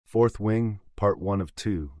Fourth Wing, Part 1 of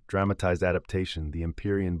 2, Dramatized Adaptation, The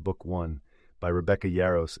Empyrean, Book 1, by Rebecca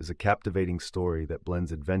Yarros, is a captivating story that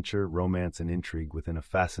blends adventure, romance, and intrigue within a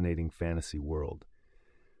fascinating fantasy world.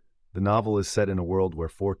 The novel is set in a world where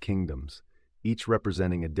four kingdoms, each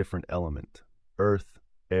representing a different element, earth,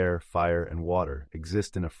 air, fire, and water,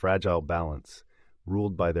 exist in a fragile balance,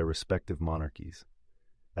 ruled by their respective monarchies.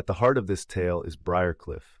 At the heart of this tale is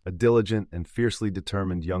Briarcliff, a diligent and fiercely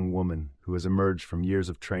determined young woman who has emerged from years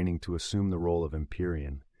of training to assume the role of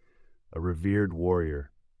Empyrean, a revered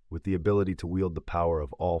warrior with the ability to wield the power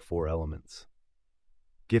of all four elements.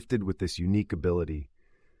 Gifted with this unique ability,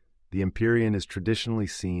 the Empyrean is traditionally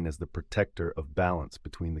seen as the protector of balance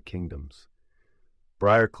between the kingdoms.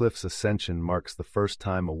 Briarcliff's ascension marks the first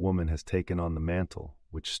time a woman has taken on the mantle,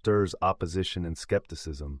 which stirs opposition and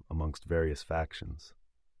skepticism amongst various factions.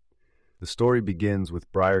 The story begins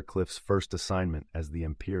with Briarcliff's first assignment as the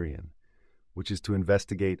Empyrean, which is to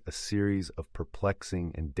investigate a series of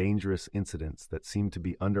perplexing and dangerous incidents that seem to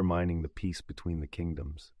be undermining the peace between the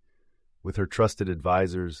kingdoms. With her trusted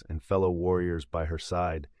advisors and fellow warriors by her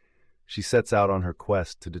side, she sets out on her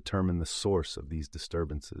quest to determine the source of these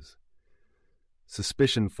disturbances.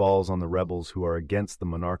 Suspicion falls on the rebels who are against the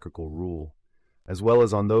monarchical rule, as well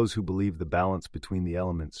as on those who believe the balance between the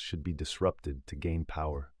elements should be disrupted to gain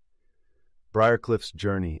power. Briarcliff's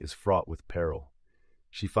journey is fraught with peril.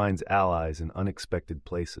 She finds allies in unexpected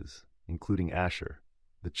places, including Asher,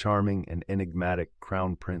 the charming and enigmatic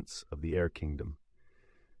crown prince of the Air Kingdom.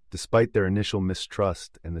 Despite their initial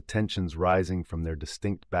mistrust and the tensions rising from their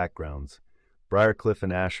distinct backgrounds, Briarcliff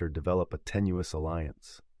and Asher develop a tenuous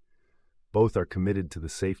alliance. Both are committed to the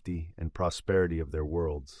safety and prosperity of their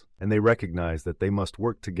worlds, and they recognize that they must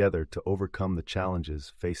work together to overcome the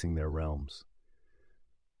challenges facing their realms.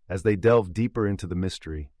 As they delve deeper into the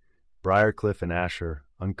mystery, Briarcliff and Asher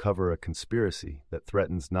uncover a conspiracy that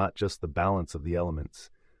threatens not just the balance of the elements,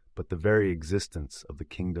 but the very existence of the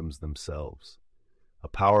kingdoms themselves. A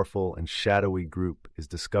powerful and shadowy group is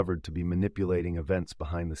discovered to be manipulating events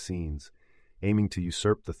behind the scenes, aiming to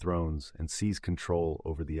usurp the thrones and seize control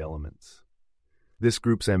over the elements. This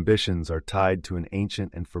group's ambitions are tied to an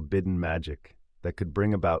ancient and forbidden magic that could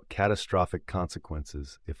bring about catastrophic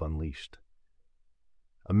consequences if unleashed.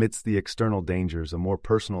 Amidst the external dangers, a more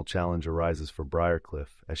personal challenge arises for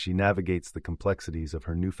Briarcliff as she navigates the complexities of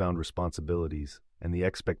her newfound responsibilities and the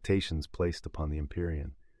expectations placed upon the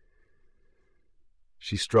Empyrean.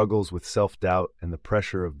 She struggles with self-doubt and the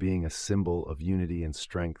pressure of being a symbol of unity and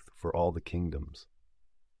strength for all the kingdoms.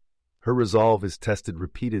 Her resolve is tested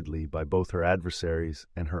repeatedly by both her adversaries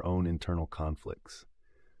and her own internal conflicts.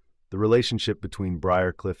 The relationship between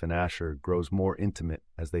Briarcliff and Asher grows more intimate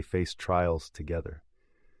as they face trials together.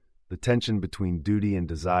 The tension between duty and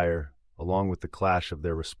desire, along with the clash of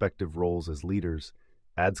their respective roles as leaders,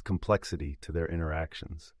 adds complexity to their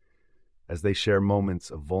interactions. As they share moments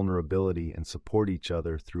of vulnerability and support each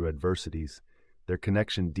other through adversities, their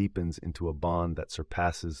connection deepens into a bond that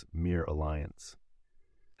surpasses mere alliance.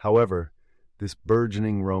 However, this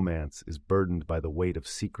burgeoning romance is burdened by the weight of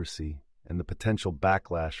secrecy and the potential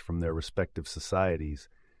backlash from their respective societies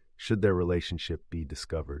should their relationship be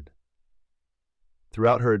discovered.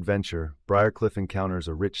 Throughout her adventure, Briarcliff encounters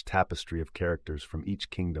a rich tapestry of characters from each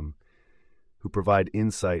kingdom who provide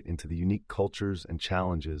insight into the unique cultures and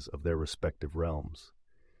challenges of their respective realms.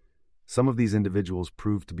 Some of these individuals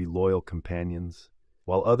prove to be loyal companions,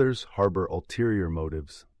 while others harbor ulterior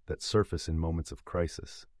motives that surface in moments of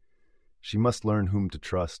crisis. She must learn whom to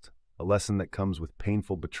trust, a lesson that comes with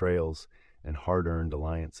painful betrayals and hard-earned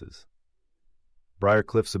alliances.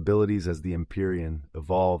 Briarcliff's abilities as the Empyrean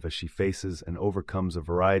evolve as she faces and overcomes a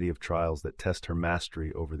variety of trials that test her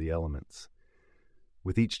mastery over the elements.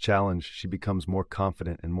 With each challenge, she becomes more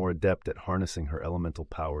confident and more adept at harnessing her elemental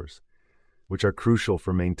powers, which are crucial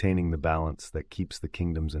for maintaining the balance that keeps the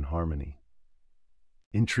kingdoms in harmony.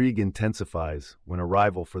 Intrigue intensifies when a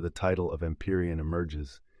rival for the title of Empyrean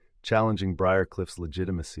emerges, challenging Briarcliff's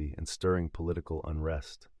legitimacy and stirring political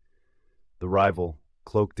unrest. The rival,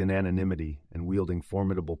 cloaked in anonymity and wielding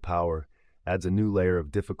formidable power, adds a new layer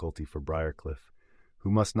of difficulty for Briarcliff, who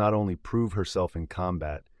must not only prove herself in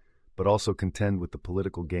combat, but also contend with the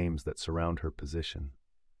political games that surround her position.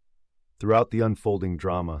 Throughout the unfolding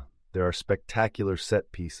drama, there are spectacular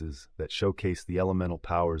set pieces that showcase the elemental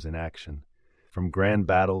powers in action, from grand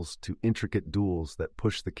battles to intricate duels that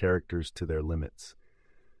push the characters to their limits.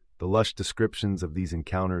 The lush descriptions of these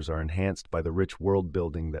encounters are enhanced by the rich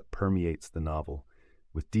world-building that permeates the novel,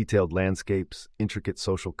 with detailed landscapes, intricate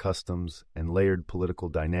social customs, and layered political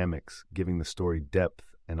dynamics, giving the story depth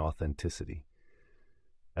and authenticity.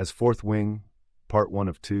 As Fourth Wing, Part 1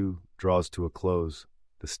 of 2, draws to a close,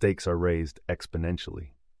 the stakes are raised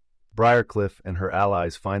exponentially. Briarcliff and her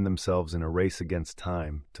allies find themselves in a race against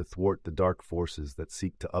time to thwart the dark forces that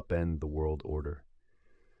seek to upend the world order.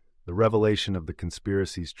 The revelation of the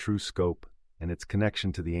conspiracy's true scope and its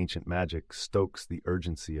connection to the ancient magic stokes the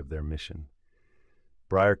urgency of their mission.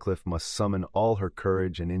 Briarcliff must summon all her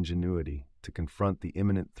courage and ingenuity to confront the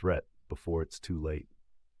imminent threat before it's too late.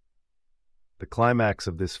 The climax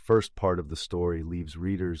of this first part of the story leaves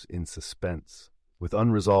readers in suspense, with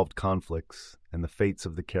unresolved conflicts and the fates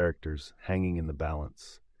of the characters hanging in the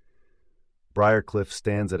balance. Briarcliff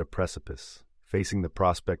stands at a precipice, facing the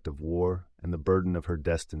prospect of war and the burden of her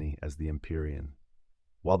destiny as the Empyrean.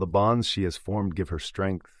 While the bonds she has formed give her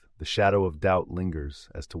strength, the shadow of doubt lingers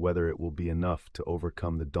as to whether it will be enough to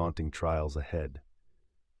overcome the daunting trials ahead.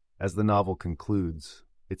 As the novel concludes,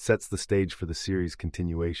 it sets the stage for the series'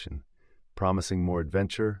 continuation, promising more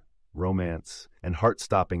adventure, romance, and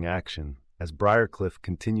heart-stopping action as Briarcliff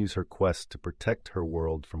continues her quest to protect her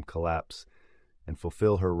world from collapse and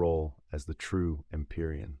fulfill her role as the true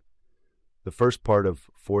Empyrean. The first part of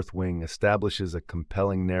Fourth Wing establishes a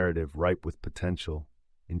compelling narrative ripe with potential,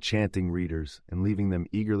 enchanting readers and leaving them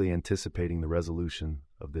eagerly anticipating the resolution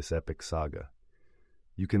of this epic saga.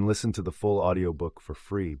 You can listen to the full audiobook for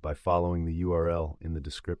free by following the URL in the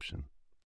description.